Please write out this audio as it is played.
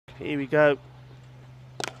Here we go.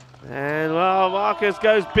 And, well, Marcus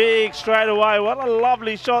goes big straight away. What a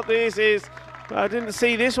lovely shot this is. I didn't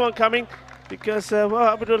see this one coming because, well,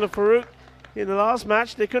 Abdullah Farouk in the last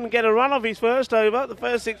match, they couldn't get a run off his first over. The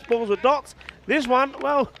first 6 balls were dots. This one,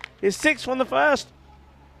 well, is 6 from the first.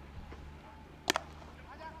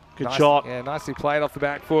 Good shot. Yeah, nicely played off the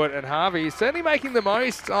back foot. And Harvey is certainly making the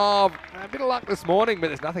most of a bit of luck this morning, but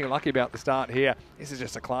there's nothing lucky about the start here. This is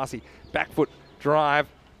just a classy back foot drive.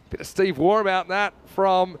 Bit of Steve Waugh about that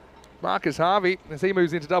from Marcus Harvey as he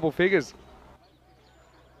moves into double figures.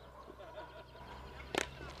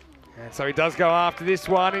 And so he does go after this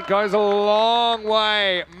one. It goes a long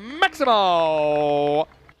way. Maximo!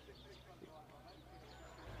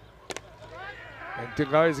 And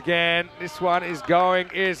it goes again. This one is going,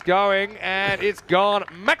 and it's gone.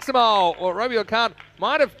 Maximo! Well, Romeo Khan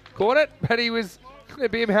might have caught it, but he was going to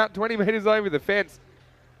be about 20 metres over the fence.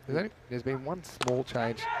 There's been one small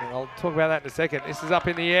change, and I'll talk about that in a second. This is up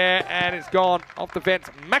in the air, and it's gone off the fence.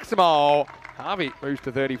 Maximo! Harvey moves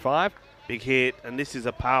to 35. Big hit, and this is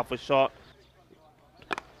a powerful shot.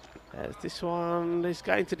 As this one is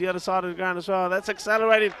going to the other side of the ground as well. That's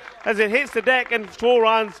accelerating as it hits the deck and 4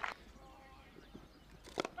 runs.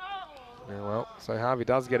 Yeah, well, so Harvey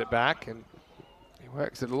does get it back, and he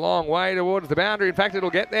works it a long way towards the boundary. In fact, it'll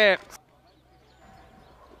get there.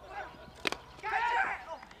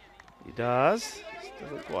 He does.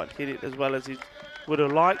 Doesn't quite hit it as well as he would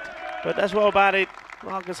have liked, but that's well about it.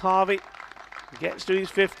 Marcus Harvey gets to his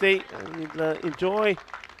 50, and he'll enjoy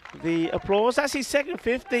the applause. That's his second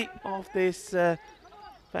 50 of this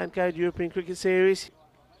FanCode European Cricket Series.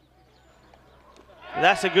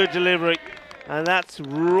 That's a good delivery, and that's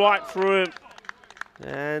right through him.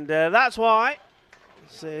 And that's why,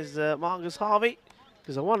 says Marcus Harvey,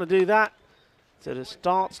 because I want to do that. So it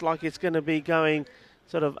starts like it's going to be going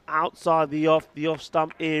sort of outside the off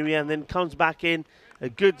stump area, and then comes back in. A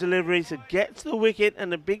good delivery, so gets the wicket,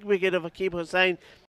 and a big wicket of Akib Hussain